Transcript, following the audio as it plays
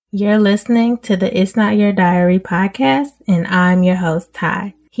You're listening to the It's Not Your Diary podcast, and I'm your host,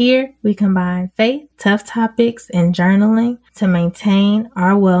 Ty. Here, we combine faith, tough topics, and journaling to maintain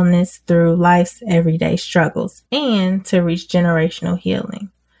our wellness through life's everyday struggles and to reach generational healing.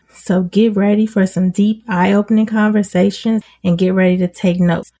 So get ready for some deep, eye-opening conversations and get ready to take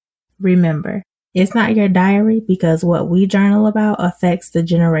notes. Remember, it's not your diary because what we journal about affects the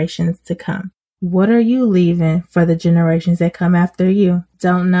generations to come. What are you leaving for the generations that come after you?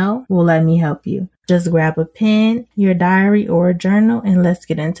 Don't know? Well, let me help you. Just grab a pen, your diary, or a journal, and let's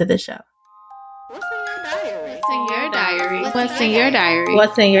get into the show. What's in your diary? What's in your diary?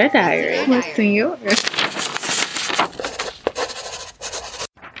 What's in your diary? What's in your diary?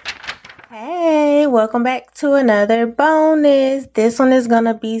 Hey, welcome back to another bonus. This one is going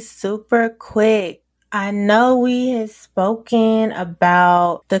to be super quick. I know we have spoken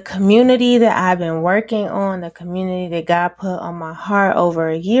about the community that I've been working on, the community that God put on my heart over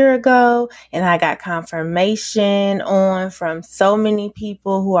a year ago, and I got confirmation on from so many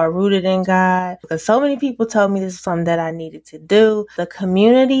people who are rooted in God, because so many people told me this is something that I needed to do. The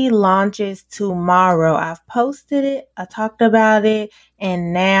community launches tomorrow. I've posted it, I talked about it,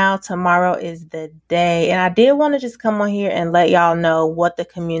 and now tomorrow is the day. And I did want to just come on here and let y'all know what the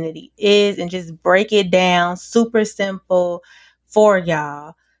community is and just break it down super simple for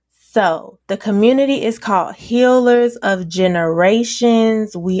y'all. So the community is called Healers of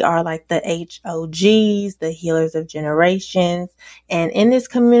Generations. We are like the HOGs, the Healers of Generations. And in this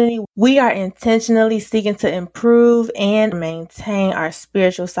community, we are intentionally seeking to improve and maintain our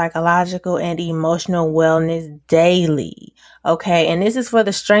spiritual, psychological, and emotional wellness daily. Okay, and this is for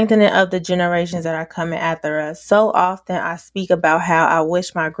the strengthening of the generations that are coming after us. So often I speak about how I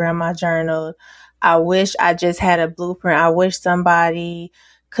wish my grandma journaled. I wish I just had a blueprint. I wish somebody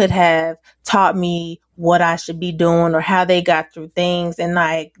could have taught me what I should be doing or how they got through things. And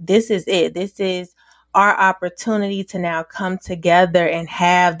like, this is it. This is our opportunity to now come together and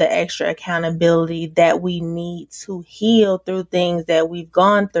have the extra accountability that we need to heal through things that we've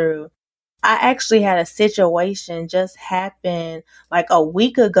gone through. I actually had a situation just happen like a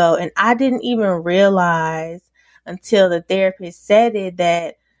week ago, and I didn't even realize until the therapist said it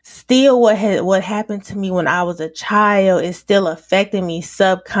that still what happened to me when I was a child is still affecting me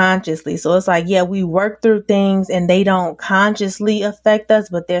subconsciously. So it's like, yeah, we work through things and they don't consciously affect us,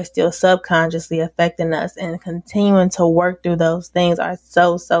 but they're still subconsciously affecting us, and continuing to work through those things are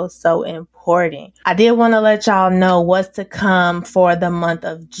so important. I did want to let y'all know what's to come for the month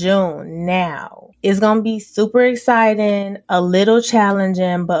of June. Now, it's going to be super exciting, a little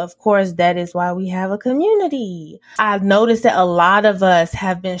challenging, but of course, that is why we have a community. I've noticed that a lot of us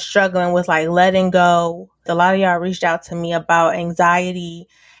have been struggling with like letting go. A lot of y'all reached out to me about anxiety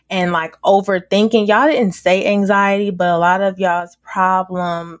and like overthinking. Y'all didn't say anxiety, but a lot of y'all's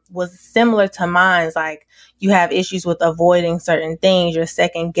problem was similar to mine. Like, you have issues with avoiding certain things. You're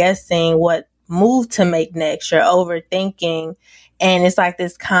second guessing what move to make next. You're overthinking. And it's like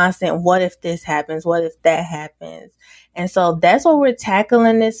this constant, what if this happens? What if that happens? And so that's what we're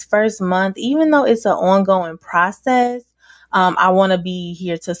tackling this first month. Even though it's an ongoing process, I want to be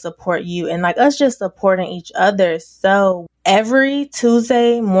here to support you and like us just supporting each other. So every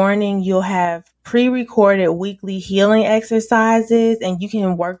Tuesday morning, you'll have pre-recorded weekly healing exercises, and you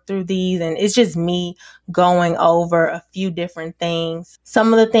can work through these. And it's just me going over a few different things.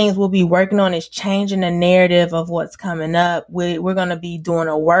 Some of the things we'll be working on is changing the narrative of what's coming up. We're going to be doing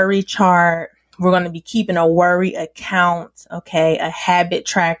a worry chart. We're going to be keeping a worry account, okay, a habit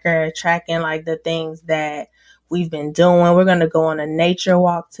tracker, tracking like the things that we've been doing. We're going to go on a nature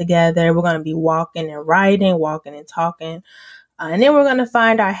walk together. We're going to be walking and writing, walking and talking. And then we're going to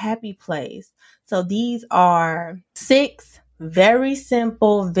find our happy place. So these are 6 very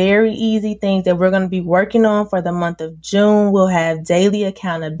simple, very easy things that we're going to be working on for the month of June. We'll have daily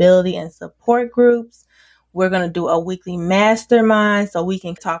accountability and support groups. We're going to do a weekly mastermind so we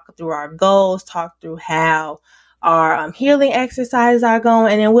can talk through our goals, talk through how our healing exercises are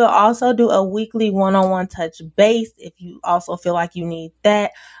going. And then we'll also do a weekly one-on-one touch base. If you also feel like you need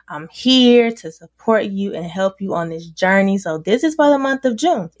that, I'm here to support you and help you on this journey. So this is for the month of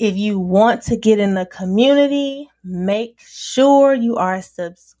June. If you want to get in the community, make sure you are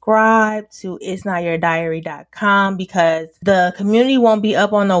subscribed to itsnotyourdiary.com, because the community won't be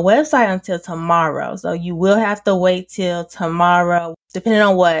up on the website until tomorrow. So you will have to wait till tomorrow, depending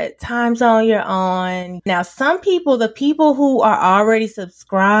on what time zone you're on. Now, the people who are already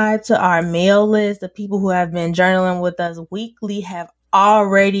subscribed to our mail list, the people who have been journaling with us weekly, have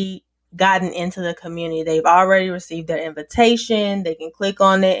already gotten into the community. They've already received their invitation. They can click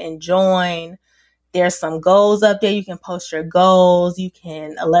on it and join. There's some goals up there. You can post your goals. You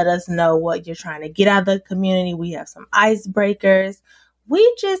can let us know what you're trying to get out of the community. We have some icebreakers.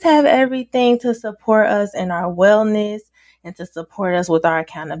 We just have everything to support us in our wellness and to support us with our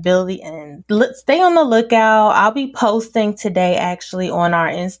accountability. And stay on the lookout. I'll be posting today actually on our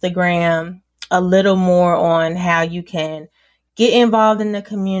Instagram a little more on how you can get involved in the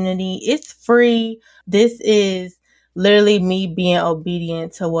community. It's free. This is literally me being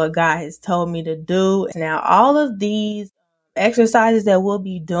obedient to what God has told me to do. Now, all of these exercises that we'll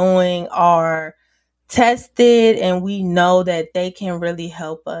be doing are tested and we know that they can really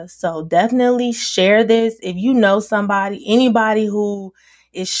help us. So definitely share this. If you know anybody who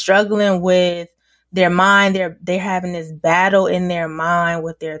is struggling with their mind, they're having this battle in their mind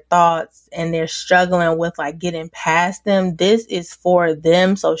with their thoughts and they're struggling with like getting past them. This is for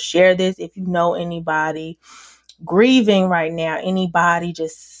them. So share this if you know anybody grieving right now, anybody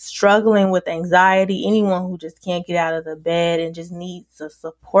just struggling with anxiety, anyone who just can't get out of the bed and just needs a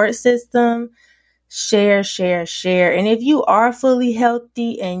support system. Share. And if you are fully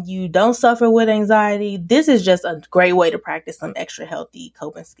healthy and you don't suffer with anxiety, this is just a great way to practice some extra healthy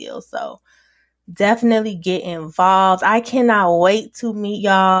coping skills. So definitely get involved. I cannot wait to meet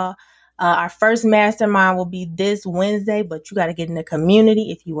y'all. Our first mastermind will be this Wednesday, but you got to get in the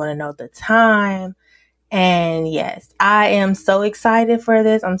community if you want to know the time. And yes, I am so excited for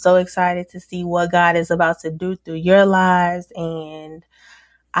this. I'm so excited to see what God is about to do through your lives. And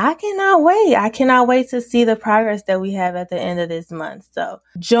I cannot wait. I cannot wait to see the progress that we have at the end of this month. So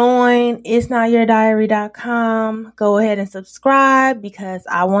join itsnotyourdiary.com. Go ahead and subscribe because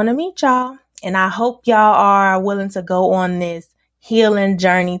I want to meet y'all. And I hope y'all are willing to go on this healing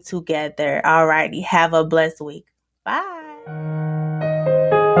journey together. Alrighty. Have a blessed week. Bye.